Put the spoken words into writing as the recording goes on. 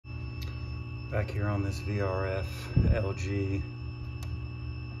Back here on this VRF LG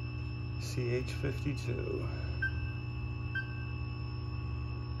CH52.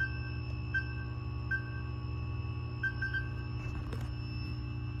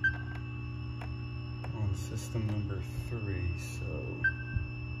 On system number 3, so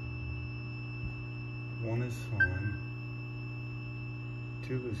 1 is fine,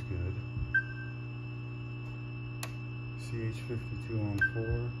 2 is good, CH52 on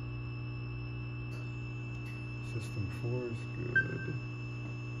 4. System 4 is good.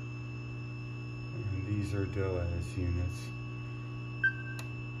 And these are DOAS units.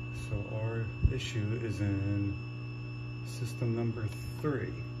 So our issue is in system number 3.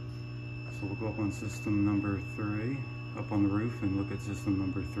 So we'll go up on system number 3, up on the roof, and look at system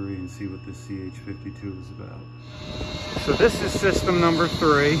number 3 and see what this CH52 is about. So this is system number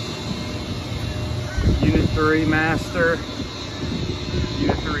 3. Unit 3 master.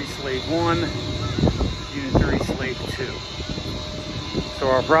 Unit 3 slave 1. Unit 3 slave 2. So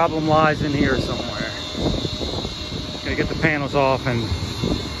our problem lies in here somewhere. Gonna get the panels off and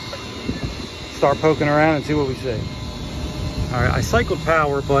start poking around and see what we see. All right, I cycled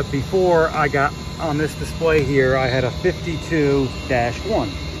power, but before I got on this display here, I had a 52-1.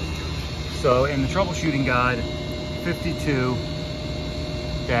 So in the troubleshooting guide,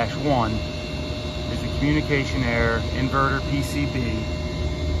 52-1 is a communication error, inverter PCB,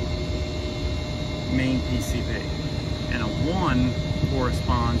 Main PCB, and a 1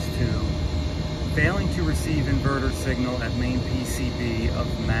 corresponds to failing to receive inverter signal at main PCB of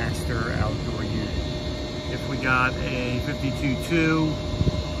master outdoor unit. If we got a 52-2,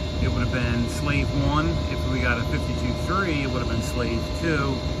 it would have been slave 1. If we got a 52-3, it would have been slave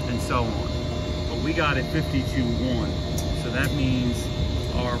 2, and so on. But we got a 52-1, so that means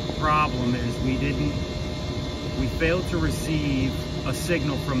our problem is we failed to receive a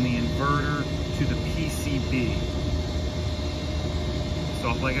signal from the inverter to the PCB.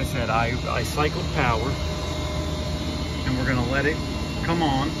 So like I said, I cycled power, and we're gonna let it come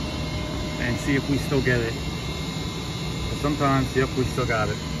on and see if we still get it. But sometimes, yep, we still got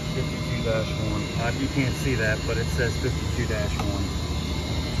it. 52-1. You can't see that, but it says 52-1.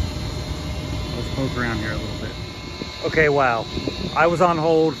 Let's poke around here a little bit. Okay, wow. I was on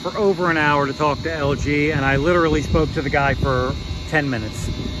hold for over an hour to talk to LG, and I literally spoke to the guy for 10 minutes.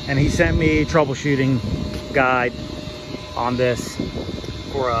 And he sent me a troubleshooting guide on this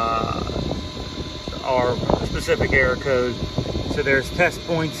for our specific error code. So there's test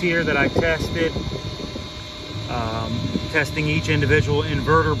points here that I tested, testing each individual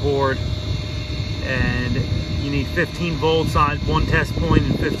inverter board, and you need 15 volts on one test point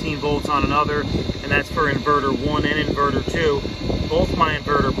and 15 volts on another, and that's for inverter 1 and inverter 2. Both my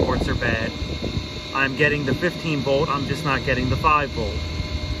inverter boards are bad. I'm getting the 15 volt, I'm just not getting the 5 volt.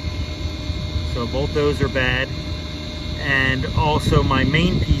 So both those are bad. And also my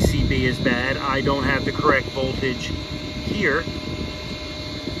main PCB is bad. I don't have the correct voltage here.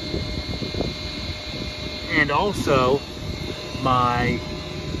 And also my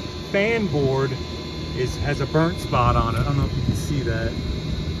fan board has a burnt spot on it. I don't know if you can see that.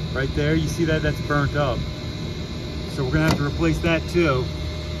 Right there, you see that? That's burnt up. So we're gonna have to replace that too.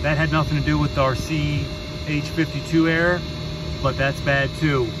 That had nothing to do with our CH52 error, but that's bad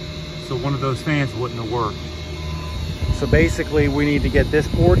too. So one of those fans wouldn't have worked. So basically we need to get this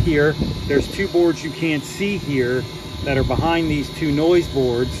board here. There's 2 boards you can't see here that are behind these 2 noise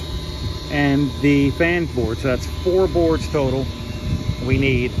boards and the fan board. So that's 4 boards total we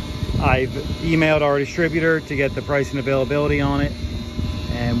need. I've emailed our distributor to get the price and availability on it.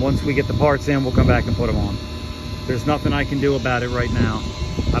 And once we get the parts in, we'll come back and put them on. There's nothing I can do about it right now.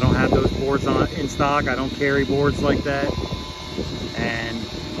 I don't have those boards in stock. I don't carry boards like that. And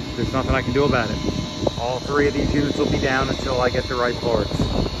there's nothing I can do about it. All 3 of these units will be down until I get the right parts. You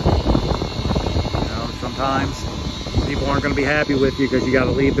know, sometimes people aren't going to be happy with you because you got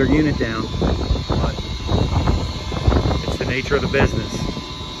to leave their unit down. But it's the nature of the business.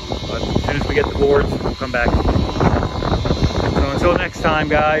 But as soon as we get the boards, we'll come back. So until next time,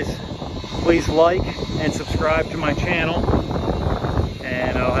 guys, please like and subscribe to my channel.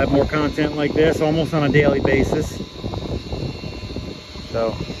 And I'll have more content like this almost on a daily basis.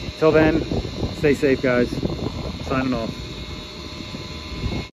 So, till then, stay safe, guys. Signing off.